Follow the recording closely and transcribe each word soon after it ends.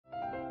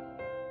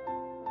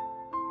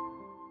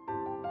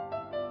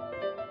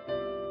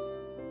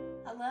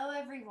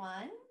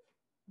everyone.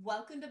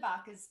 Welcome to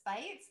Bacchus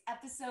Bites,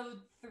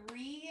 episode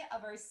 3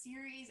 of our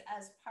series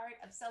as part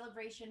of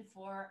celebration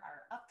for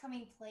our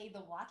upcoming play,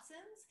 The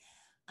Watsons.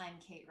 I'm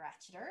Kate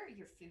Racheter,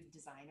 your food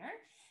designer,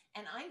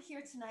 and I'm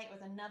here tonight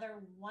with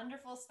another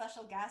wonderful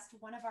special guest,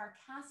 one of our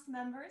cast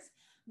members,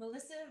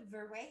 Melissa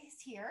Verwey is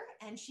here,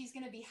 and she's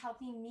going to be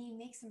helping me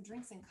make some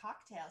drinks and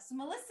cocktails. So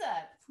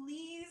Melissa,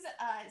 please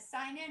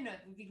sign in.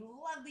 It would be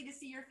lovely to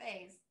see your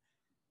face.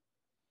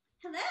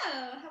 Hello,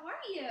 how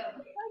are you? How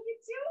you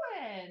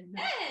doing?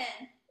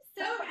 Good.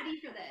 So ready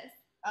for this.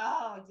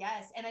 Oh,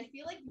 yes. And I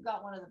feel like you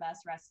got one of the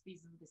best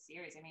recipes of the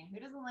series. I mean, who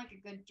doesn't like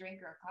a good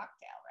drink or a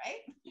cocktail,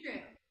 right?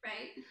 True,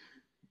 right?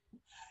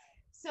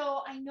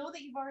 So I know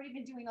that you've already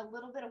been doing a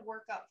little bit of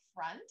work up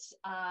front.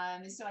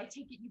 So I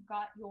take it you've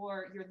got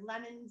your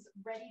lemons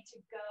ready to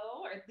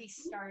go, or at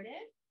least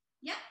started.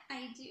 Yep,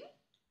 I do.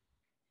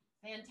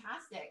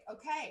 Fantastic.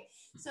 Okay.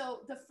 So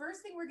the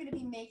first thing we're going to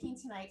be making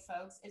tonight,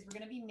 folks, is we're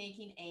going to be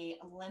making a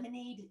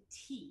lemonade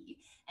tea,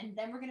 and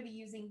then we're going to be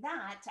using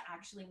that to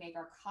actually make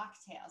our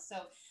cocktail.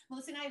 So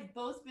Melissa and I have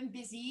both been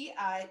busy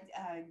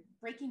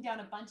breaking down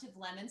a bunch of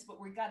lemons, but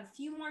we've got a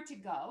few more to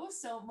go.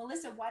 So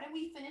Melissa, why don't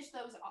we finish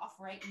those off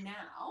right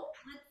now?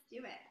 Let's do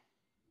it.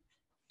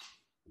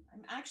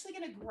 I'm actually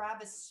going to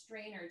grab a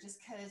strainer just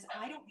because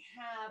I don't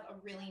have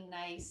a really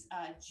nice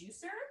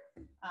juicer.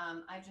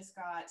 I've just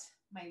got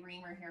my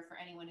reamer here for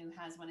anyone who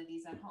has one of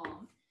these at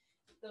home.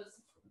 Those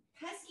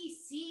pesky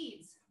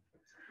seeds.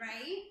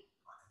 Right?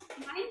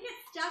 Mine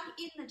gets stuck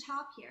in the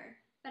top here,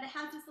 but it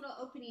has this little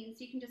opening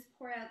so you can just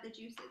pour out the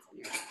juices when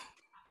you're done.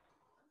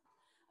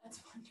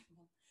 That's wonderful.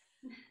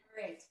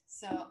 All right,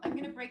 so I'm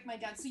going to break my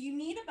down. So you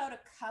need about a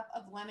cup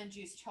of lemon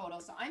juice total.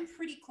 So I'm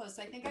pretty close.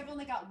 So I think I've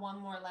only got one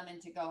more lemon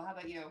to go. How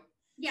about you?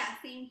 Yeah,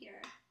 same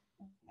here.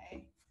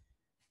 Okay.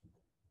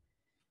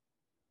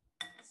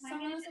 So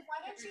Melissa,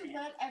 why don't you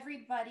let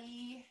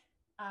everybody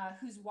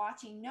who's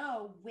watching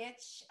know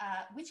which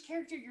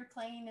character you're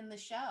playing in the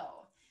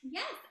show?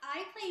 Yes,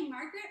 I play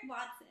Margaret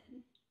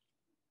Watson.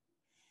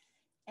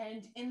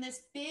 And in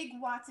this big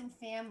Watson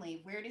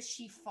family, where does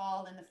she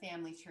fall in the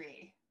family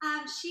tree?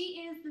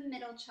 She is the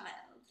middle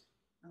child.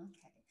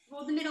 Okay.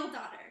 Well, the middle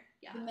daughter.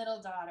 Yeah. The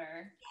middle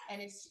daughter. Yeah.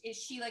 And is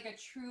she like a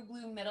true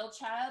blue middle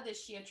child? Is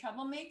she a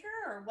troublemaker,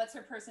 or what's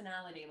her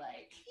personality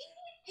like?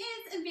 She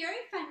is a very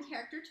fun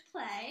character to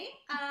play.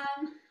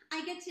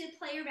 I get to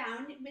play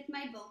around with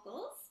my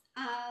vocals.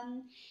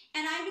 And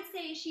I would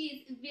say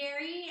she's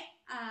very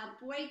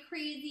boy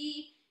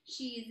crazy.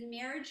 She's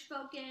marriage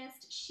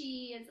focused.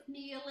 She is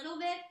maybe a little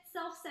bit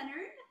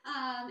self-centered.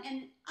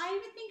 And I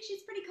would think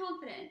she's pretty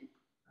confident.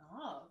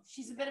 Oh,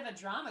 she's a bit of a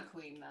drama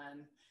queen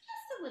then.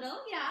 Just a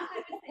little, yeah, I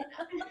would say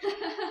that.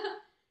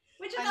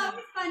 Which is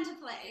always fun to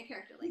play a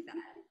character like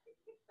that.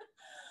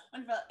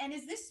 Wonderful. And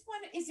is this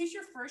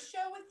your first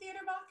show with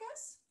Theater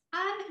Bacchus?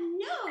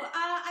 No,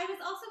 I was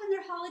also in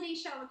their holiday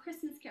show, A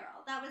Christmas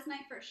Carol. That was my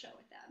first show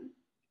with them.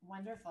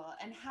 Wonderful.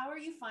 And how are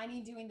you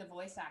finding doing the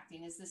voice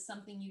acting? Is this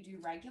something you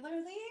do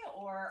regularly,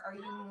 or are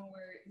you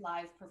more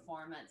live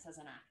performance as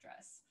an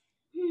actress?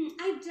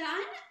 I've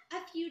done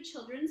a few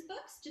children's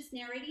books, just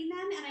narrating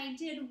them, and I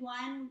did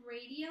one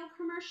radio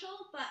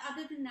commercial, but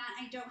other than that,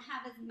 I don't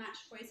have as much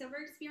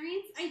voiceover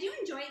experience. I do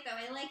enjoy it, though.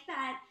 I like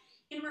that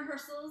in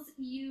rehearsals,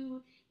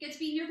 you get to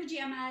be in your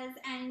pajamas,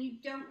 and you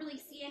don't really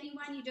see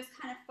anyone. You just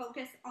kind of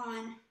focus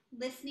on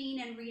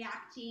listening and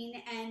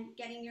reacting and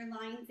getting your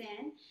lines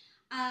in.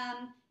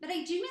 But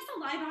I do miss a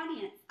live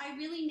audience. I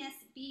really miss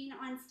being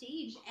on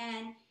stage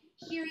and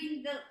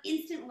hearing the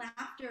instant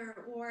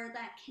laughter or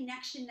that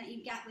connection that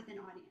you get with an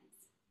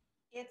audience.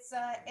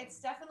 It's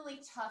definitely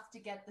tough to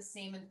get the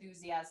same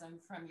enthusiasm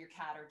from your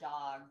cat or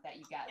dog that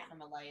you get from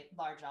a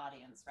large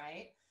audience,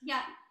 right?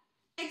 Yeah.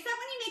 Except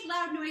when you make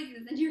loud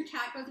noises and your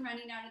cat goes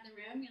running out of the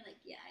room, you're like,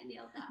 yeah, I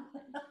nailed that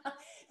one.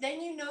 Then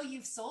you know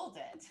you've sold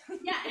it.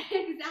 Yeah,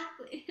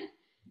 exactly.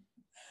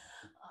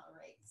 All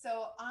right.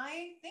 So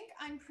I think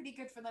I'm pretty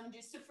good for lemon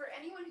juice. So for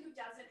anyone who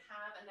doesn't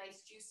have a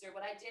nice juicer,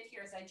 what I did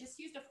here is I just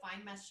used a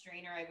fine mesh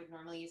strainer I would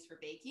normally use for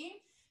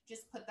baking.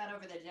 Just put that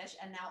over the dish.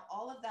 And now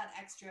all of that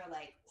extra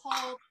like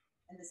pulp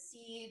and the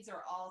seeds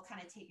are all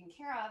kind of taken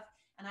care of.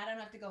 And I don't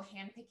have to go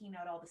hand picking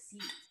out all the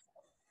seeds.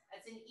 So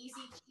it's an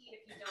easy cheat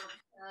if you don't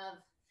have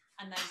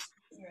a nice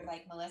juicer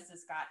like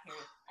Melissa's got here.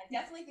 I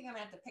definitely think I'm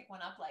going to have to pick one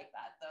up like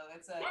that, though.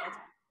 It's a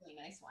really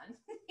nice one.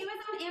 It was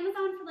on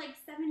Amazon for like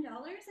 $7,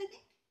 I think.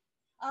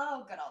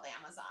 Oh, good old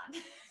Amazon.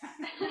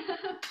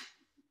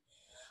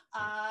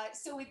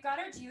 So we've got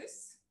our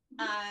juice.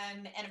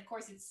 And of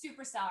course, it's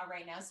super sour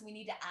right now, so we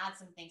need to add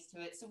some things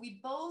to it. So we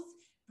both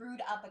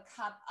brewed up a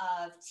cup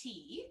of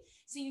tea.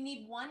 So you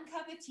need 1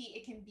 cup of tea.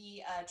 It can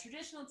be a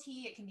traditional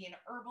tea. It can be an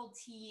herbal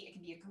tea. It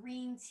can be a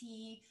green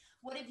tea.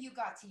 What have you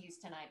got to use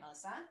tonight,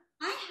 Melissa?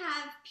 I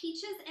have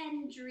Peaches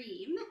and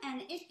Dream,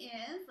 and it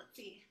is, let's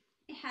see,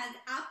 it has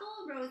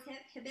apple,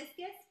 rosehip,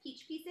 hibiscus,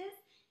 peach pieces,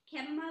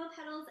 chamomile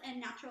petals, and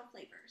natural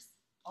flavors.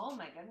 Oh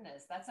my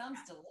goodness, that sounds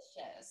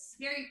delicious.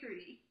 Very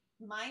fruity.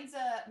 Mine's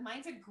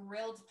a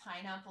grilled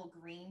pineapple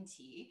green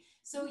tea.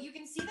 So you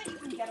can see that you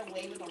can get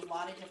away with a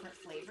lot of different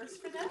flavors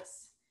for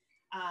this.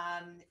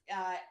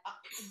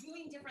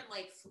 Doing different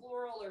like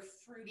floral or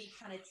fruity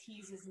kind of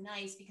teas is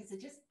nice because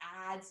it just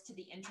adds to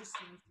the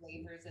interesting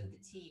flavors of the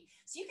tea.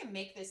 So you can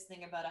make this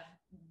thing about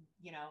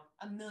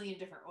a million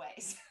different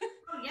ways.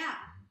 Oh, yeah.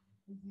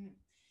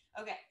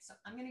 Okay, so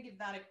I'm gonna give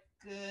that a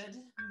good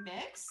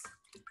mix.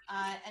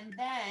 And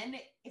then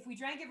if we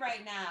drank it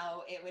right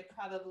now, it would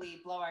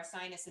probably blow our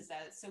sinuses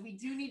out. So we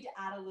do need to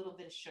add a little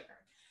bit of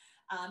sugar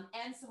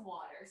and some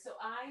water. So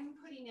I'm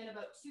putting in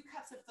about 2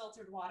 cups of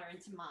filtered water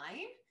into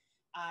mine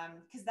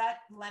because that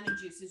lemon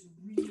juice is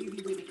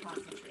really, really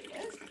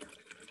concentrated.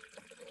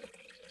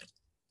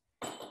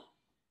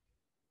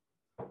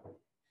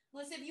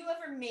 Melissa, have you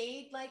ever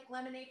made like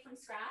lemonade from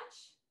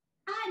scratch?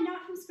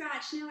 Not from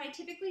scratch. No, I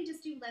typically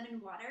just do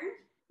lemon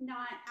water,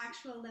 not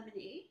actual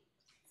lemonade.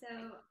 So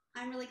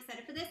I'm really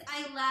excited for this.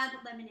 I love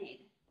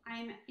lemonade.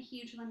 I'm a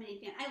huge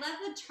lemonade fan. I love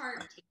the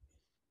tart taste.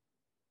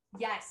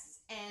 Yes,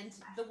 and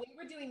the way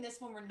we're doing this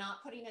one, we're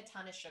not putting a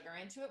ton of sugar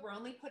into it. We're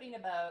only putting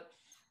about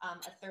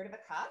a third of a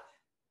cup.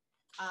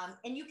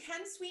 And you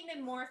can sweeten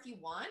it more if you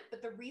want,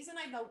 but the reason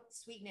I don't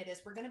sweeten it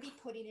is we're going to be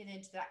putting it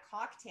into that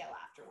cocktail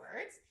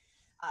afterwards,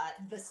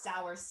 the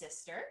sour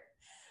sister.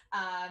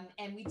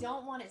 And we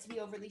don't want it to be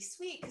overly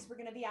sweet because we're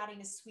going to be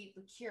adding a sweet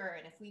liqueur.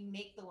 And if we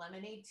make the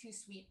lemonade too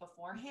sweet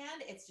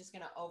beforehand, it's just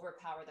going to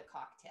overpower the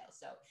cocktail.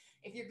 So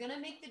if you're going to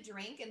make the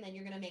drink and then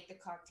you're going to make the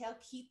cocktail,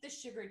 keep the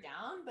sugar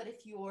down. But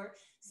if you're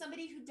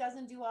somebody who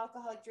doesn't do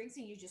alcoholic drinks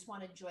and you just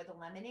want to enjoy the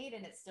lemonade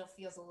and it still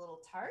feels a little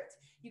tart,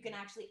 you can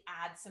actually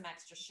add some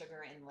extra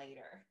sugar in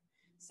later.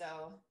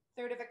 So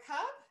third of a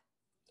cup.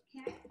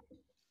 Okay.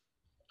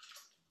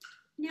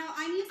 Now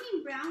I'm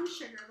using brown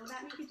sugar. Will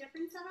that make a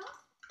difference at all?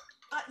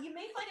 You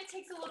may find it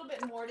takes a little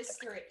bit more to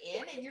stir it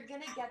in, and you're going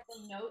to get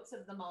the notes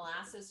of the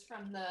molasses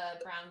from the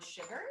brown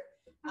sugar,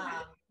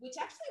 which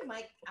actually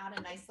might add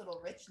a nice little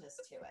richness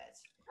to it.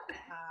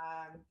 Okay.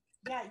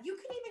 Yeah, you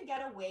can even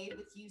get away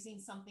with using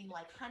something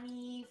like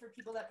honey for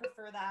people that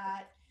prefer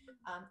that.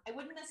 I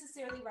wouldn't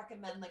necessarily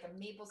recommend like a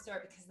maple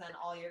syrup because then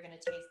all you're going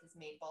to taste is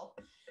maple.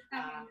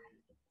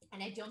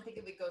 And I don't think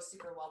it would go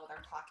super well with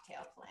our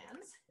cocktail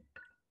plans.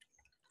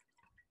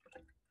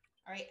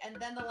 All right,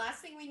 and then the last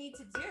thing we need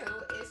to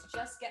do is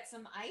just get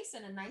some ice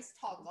and a nice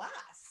tall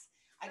glass.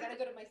 I gotta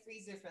go to my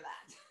freezer for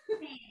that.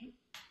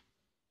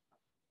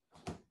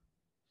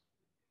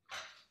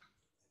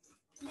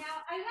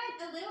 Now, I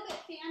went a little bit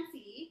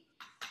fancy,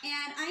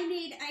 and I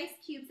made ice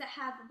cubes that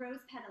have rose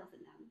petals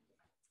in them.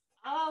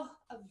 Oh,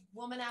 a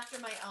woman after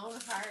my own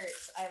heart.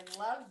 I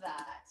love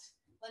that.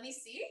 Let me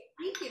see.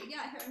 Thank you.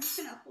 Yeah, here, I'm just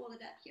gonna hold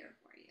it up here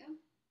for you.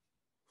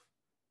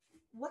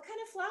 What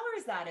kind of flower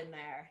is that in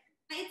there?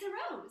 It's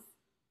a rose.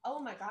 Oh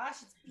my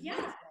gosh, it's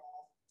beautiful. Yeah.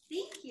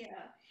 Thank you.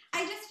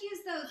 I just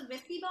used those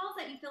whiskey balls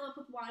that you fill up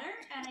with water,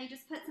 and I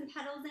just put some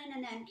petals in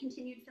and then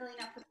continued filling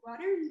up with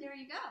water, and there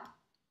you go.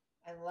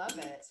 I love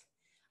it.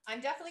 I'm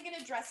definitely going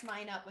to dress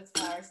mine up with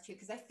flowers too,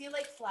 because I feel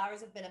like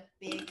flowers have been a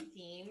big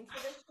theme for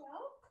this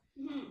show.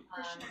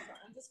 For sure. So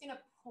I'm just going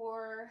to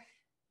pour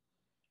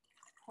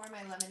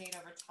my lemonade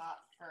over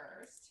top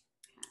first.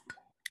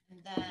 And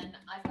then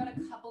I've got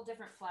a couple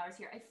different flowers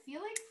here. I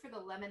feel like for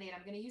the lemonade,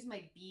 I'm going to use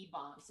my bee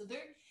balm. So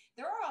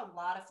there are a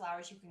lot of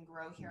flowers you can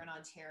grow here in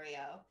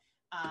Ontario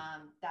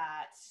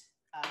that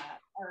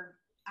are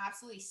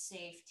absolutely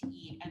safe to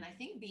eat. And I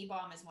think bee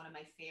balm is one of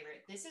my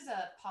favorite. This is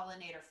a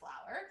pollinator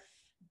flower.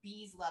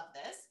 Bees love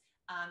this.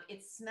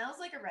 It smells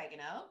like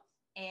oregano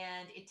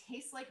and it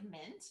tastes like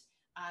mint.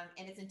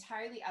 And it's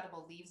entirely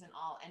edible, leaves and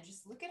all. And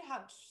just look at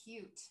how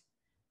cute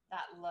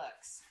that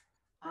looks.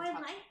 Oh, I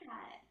like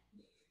that.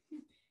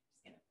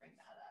 Gonna bring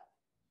that up.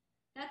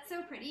 That's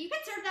so pretty. You could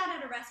serve that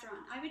at a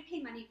restaurant. I would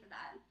pay money for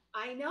that.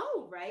 I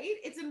know,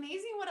 right? It's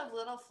amazing what a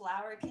little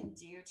flower can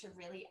do to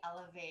really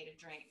elevate a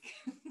drink.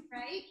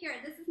 Right? Here,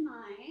 this is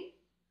mine.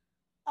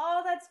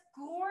 Oh, that's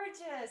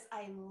gorgeous.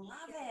 I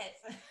love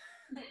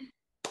it.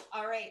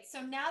 All right,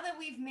 so now that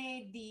we've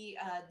made the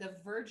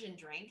virgin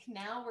drink,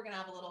 now we're gonna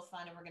have a little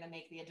fun and we're gonna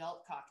make the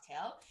adult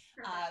cocktail.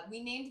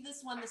 We named this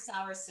one the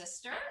Sour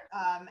Sister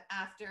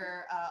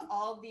after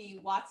all the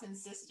Watson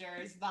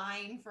sisters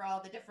vying for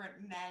all the different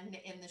men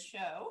in the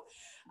show.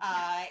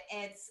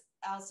 It's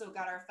also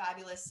got our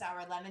fabulous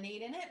sour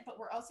lemonade in it, but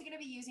we're also gonna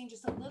be using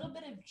just a little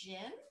bit of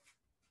gin.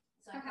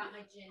 So I've got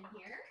my gin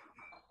here.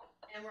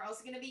 And we're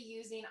also gonna be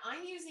using,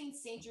 I'm using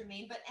Saint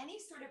Germain, but any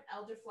sort of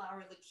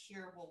elderflower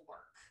liqueur will work.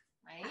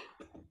 Right?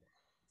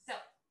 So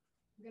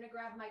I'm going to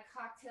grab my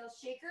cocktail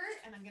shaker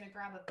and I'm going to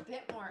grab a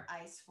bit more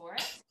ice for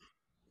it.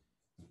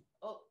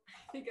 Oh,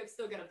 I think I've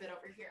still got a bit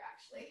over here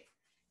actually.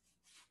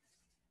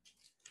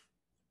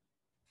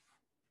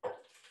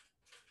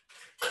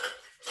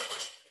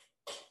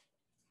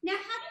 Now,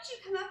 how did you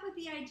come up with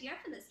the idea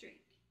for this drink?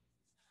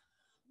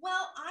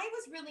 Well, I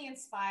was really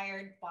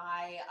inspired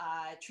by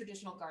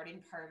traditional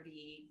garden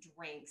party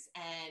drinks.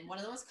 And one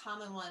of the most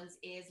common ones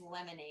is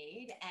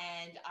lemonade.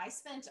 And I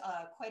spent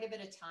quite a bit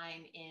of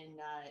time in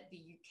the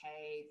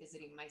UK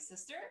visiting my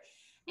sister.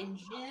 And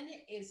gin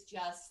is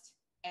just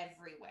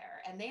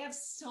everywhere. And they have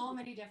so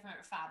many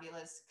different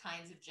fabulous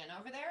kinds of gin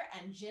over there.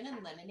 And gin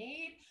and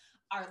lemonade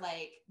are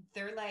like,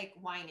 they're like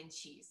wine and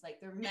cheese. Like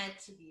they're meant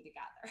to be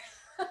together.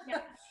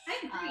 Yeah, I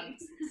agree.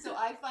 So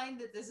I find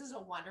that this is a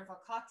wonderful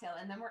cocktail.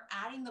 And then we're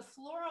adding the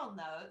floral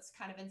notes,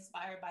 kind of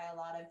inspired by a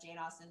lot of Jane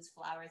Austen's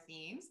flower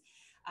themes.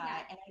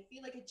 Yeah. And I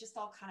feel like it just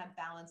all kind of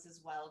balances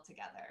well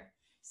together.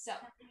 So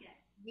Okay.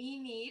 we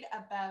need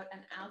about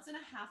 1.5 ounces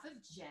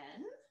of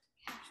gin.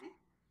 Okay.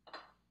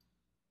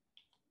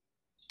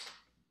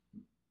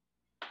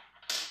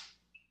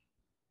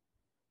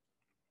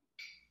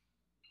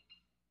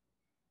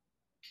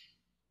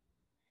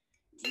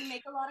 Do you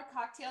make a lot of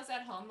cocktails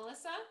at home,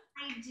 Melissa?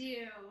 I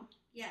do.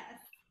 Yes.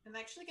 I'm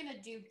actually going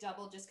to do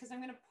double just because I'm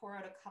going to pour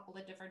out a couple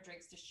of different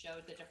drinks to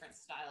show the different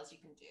styles you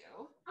can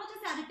do. I'll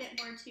just add a bit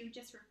more too,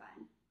 just for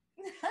fun.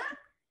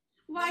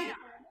 Why not?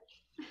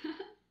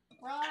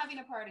 We're all having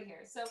a party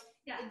here. So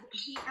yeah.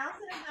 The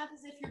 1.5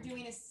 ounces is if you're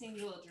doing a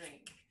single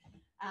drink.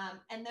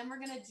 And then we're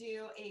going to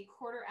do a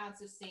 1/4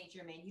 ounce of Saint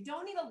Germain. You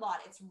don't need a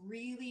lot. It's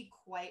really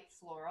quite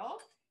floral,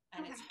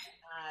 and it's going to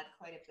add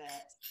quite a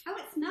bit. Oh,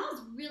 it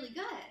smells really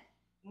good.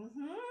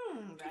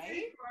 Mm-hmm, right?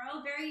 Very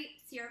floral,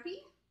 very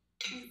syrupy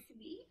and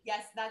sweet.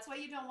 Yes, that's why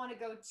you don't want to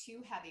go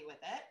too heavy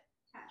with it.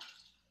 Okay.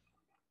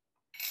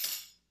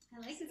 I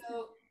like this.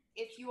 So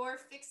if you're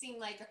fixing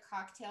like a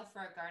cocktail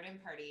for a garden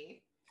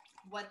party,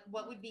 what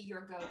would be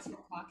your go-to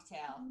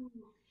cocktail?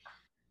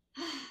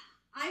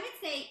 I would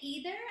say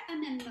either a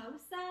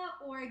mimosa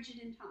or a gin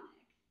and tonic.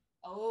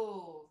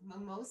 Oh,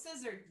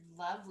 mimosas are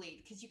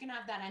lovely because you can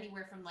have that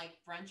anywhere from like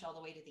brunch all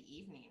the way to the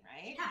evening,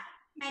 right? Yeah,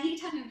 any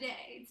time of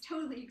day. It's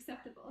totally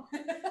acceptable.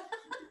 Right.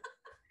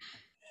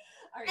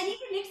 And you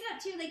can mix it up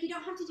too. Like you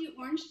don't have to do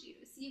orange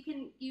juice. You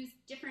can use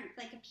different,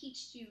 like a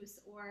peach juice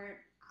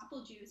or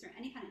apple juice or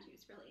any kind of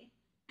juice, really.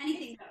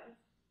 Anything goes.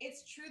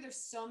 It's true. There's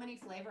so many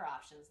flavor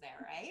options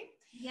there, right?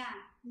 Yeah.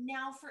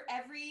 Now, for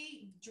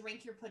every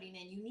drink you're putting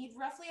in, you need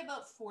roughly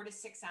about 4 to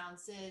 6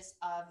 ounces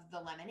of the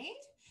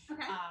lemonade.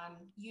 Okay.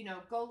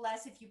 Go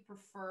less if you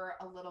prefer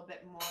a little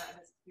bit more of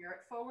a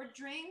spirit-forward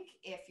drink.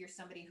 If you're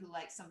somebody who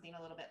likes something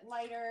a little bit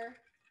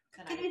lighter,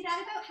 then and is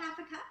that about half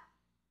a cup?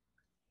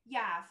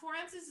 Yeah, 4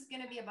 ounces is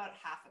going to be about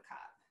half a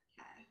cup.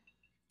 Okay.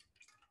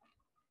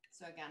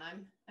 So again,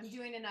 I'm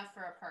doing enough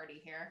for a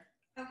party here.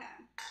 Okay.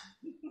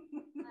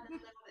 Add a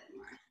little bit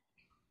more.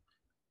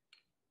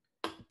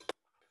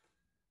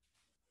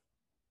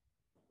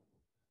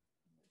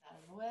 Move that out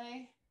of the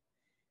way.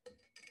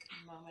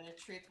 Moment of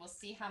truth. We'll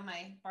see how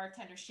my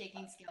bartender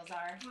shaking skills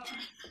are.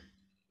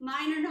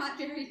 Mine are not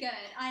very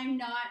good. I'm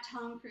not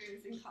Tom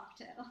Cruise in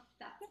cocktail.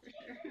 That's for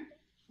sure.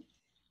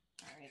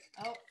 All right.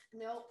 Oh,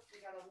 nope.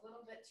 We got a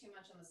little bit too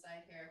much on the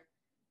side here.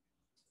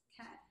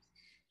 Okay.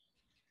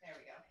 There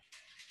we go.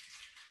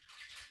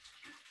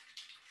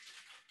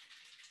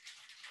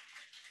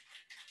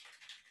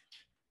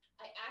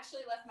 I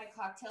actually left my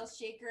cocktail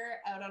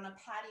shaker out on a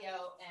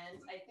patio,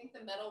 and I think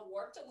the metal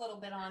warped a little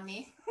bit on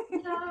me.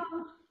 No.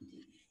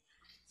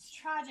 It's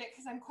tragic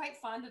because I'm quite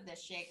fond of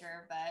this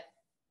shaker, but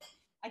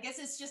I guess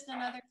it's just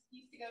another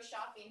excuse to go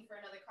shopping for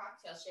another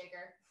cocktail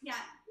shaker.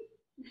 Yeah.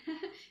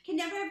 Can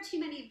never have too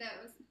many of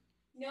those.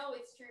 No,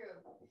 it's true.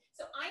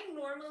 So I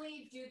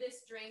normally do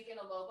this drink in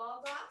a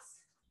lowball glass.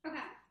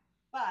 Okay.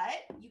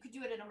 But you could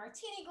do it in a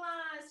martini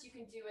glass. You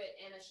can do it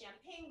in a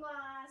champagne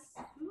glass.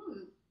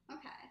 Ooh,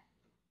 okay.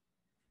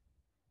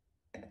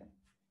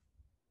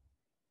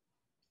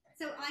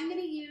 So I'm going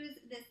to use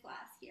this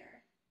glass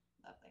here.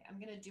 Lovely. I'm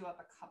going to do up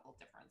a couple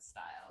different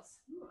styles.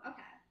 Ooh,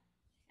 okay.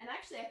 And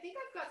actually, I think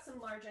I've got some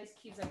large ice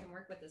cubes I can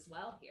work with as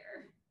well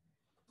here.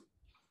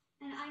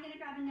 And I'm going to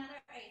grab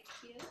another ice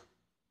cube.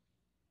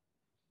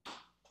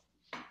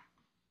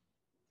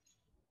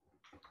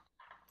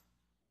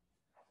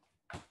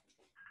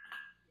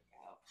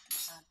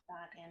 Add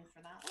that in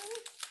for that one.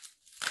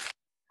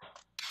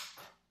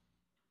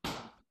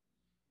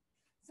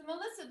 So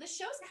Melissa, the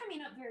show's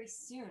coming up very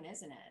soon,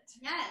 isn't it?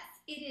 Yes,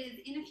 it is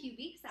in a few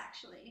weeks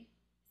actually.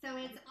 So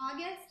it's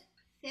August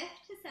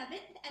 5th to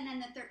 7th, and then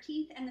the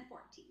 13th and the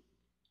 14th.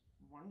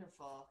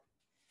 Wonderful.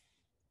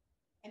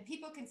 And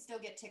people can still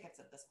get tickets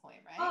at this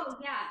point, right? Oh,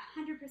 yeah,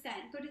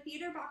 100%. Go to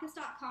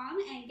theaterbacchus.com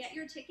and get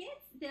your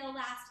tickets. They'll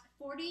last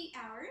 40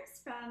 hours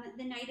from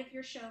the night of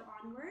your show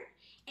onward.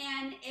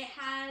 And it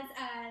has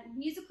a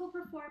musical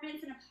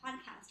performance and a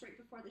podcast right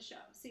before the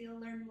show, so you'll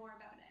learn more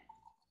about it.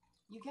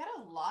 You get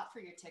a lot for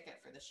your ticket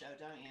for the show,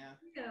 don't you?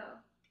 Yeah.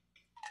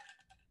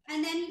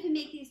 And then you can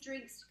make these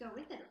drinks to go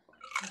with it, of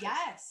course.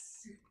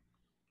 Yes.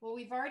 Well,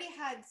 we've already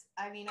had,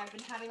 I've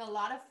been having a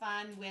lot of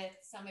fun with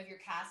some of your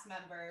cast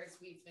members.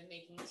 We've been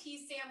making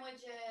tea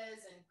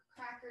sandwiches and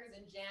crackers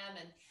and jam.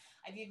 And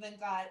I've even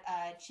got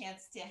a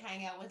chance to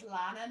hang out with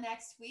Lana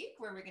next week,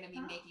 where we're going to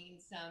be making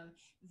some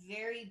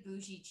very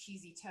bougie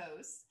cheesy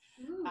toast,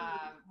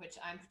 which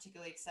I'm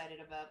particularly excited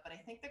about. But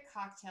I think the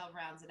cocktail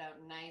rounds it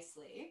out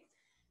nicely.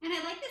 And I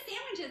like the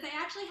sandwiches. I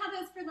actually had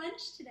those for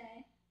lunch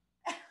today.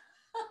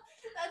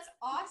 That's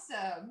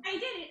awesome. I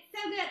did. It's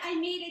so good. I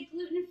made a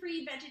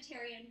gluten-free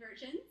vegetarian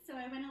version, so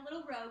I went a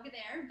little rogue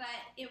there,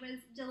 but it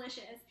was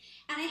delicious.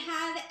 And I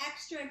have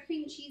extra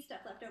cream cheese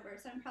stuff left over,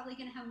 so I'm probably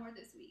going to have more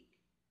this week.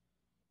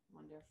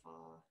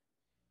 Wonderful.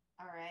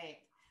 All right.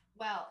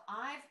 Well,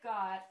 I've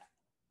got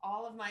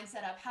all of mine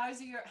set up.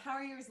 How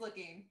are yours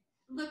looking?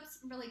 Looks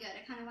really good.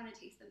 I kind of want to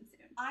taste them soon.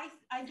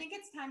 I think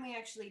it's time we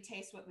actually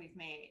taste what we've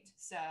made.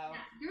 So, Yeah,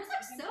 yours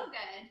looks so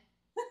good.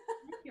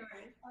 That's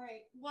yours. all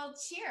right. Well,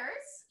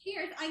 cheers.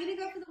 Cheers. I'm gonna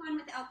go for the one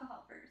with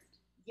alcohol first.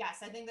 Yes,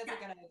 I think that's a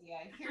good idea.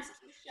 Here's to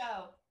the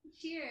show.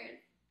 Cheers.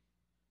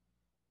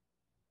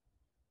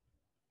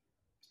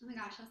 Oh my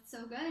gosh, that's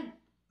so good.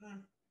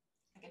 Mm,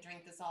 I could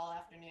drink this all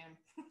afternoon.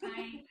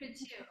 I could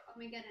too. Oh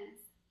my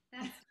goodness.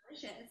 That's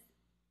delicious.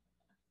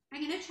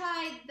 I'm gonna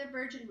try the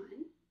virgin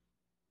one.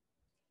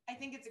 I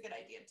think it's a good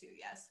idea too.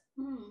 Yes.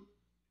 Mm.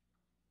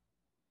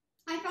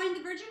 I find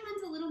the virgin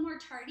one's a little more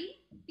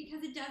tardy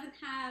because it doesn't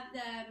have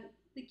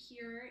the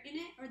cure in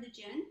it or the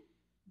gin,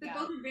 but Yeah.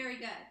 both are very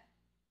good.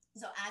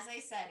 So as I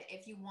said,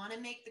 if you want to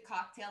make the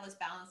cocktail as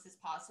balanced as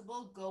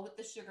possible, go with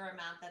the sugar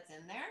amount that's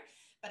in there.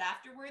 But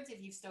afterwards,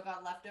 if you've still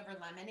got leftover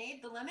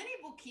lemonade, the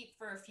lemonade will keep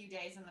for a few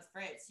days in the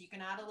fridge. So you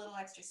can add a little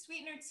extra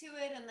sweetener to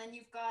it, and then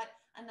you've got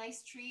a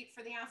nice treat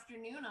for the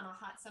afternoon on a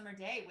hot summer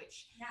day,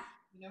 which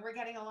Yeah. we're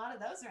getting a lot of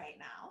those right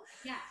now.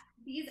 Yeah,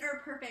 these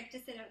are perfect to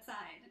sit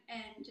outside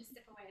and just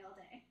sip away all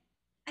day.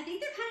 I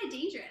think they're kind of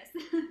dangerous.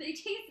 They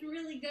taste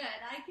really good.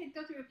 I could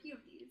go through a few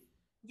of these.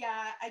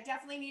 Yeah, I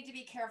definitely need to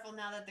be careful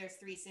now that there's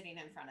three sitting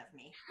in front of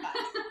me. But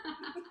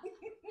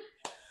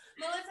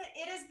Melissa,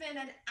 it has been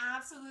an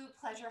absolute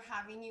pleasure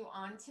having you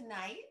on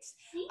tonight.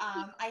 Thank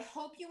you. I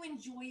hope you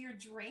enjoy your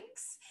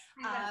drinks.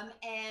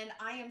 And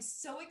I am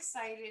so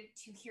excited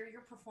to hear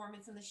your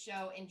performance in the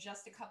show in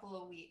just a couple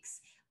of weeks.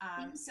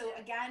 So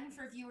again,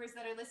 for viewers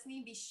that are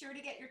listening, be sure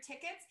to get your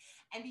tickets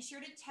and be sure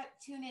to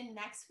tune in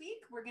next week.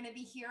 We're going to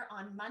be here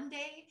on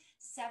Monday,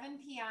 7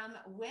 p.m.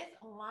 with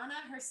Lana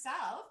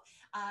herself,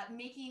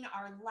 making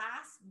our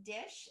last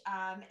dish.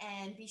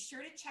 And be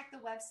sure to check the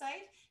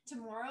website.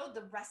 Tomorrow,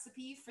 the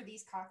recipe for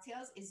these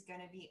cocktails is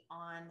going to be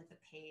on the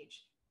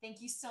page. Thank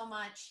you so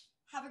much.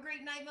 Have a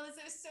great night,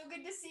 Melissa. It was so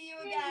good to see you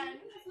again.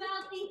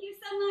 Well, thank you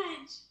so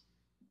much.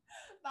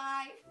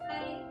 Bye.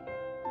 Bye.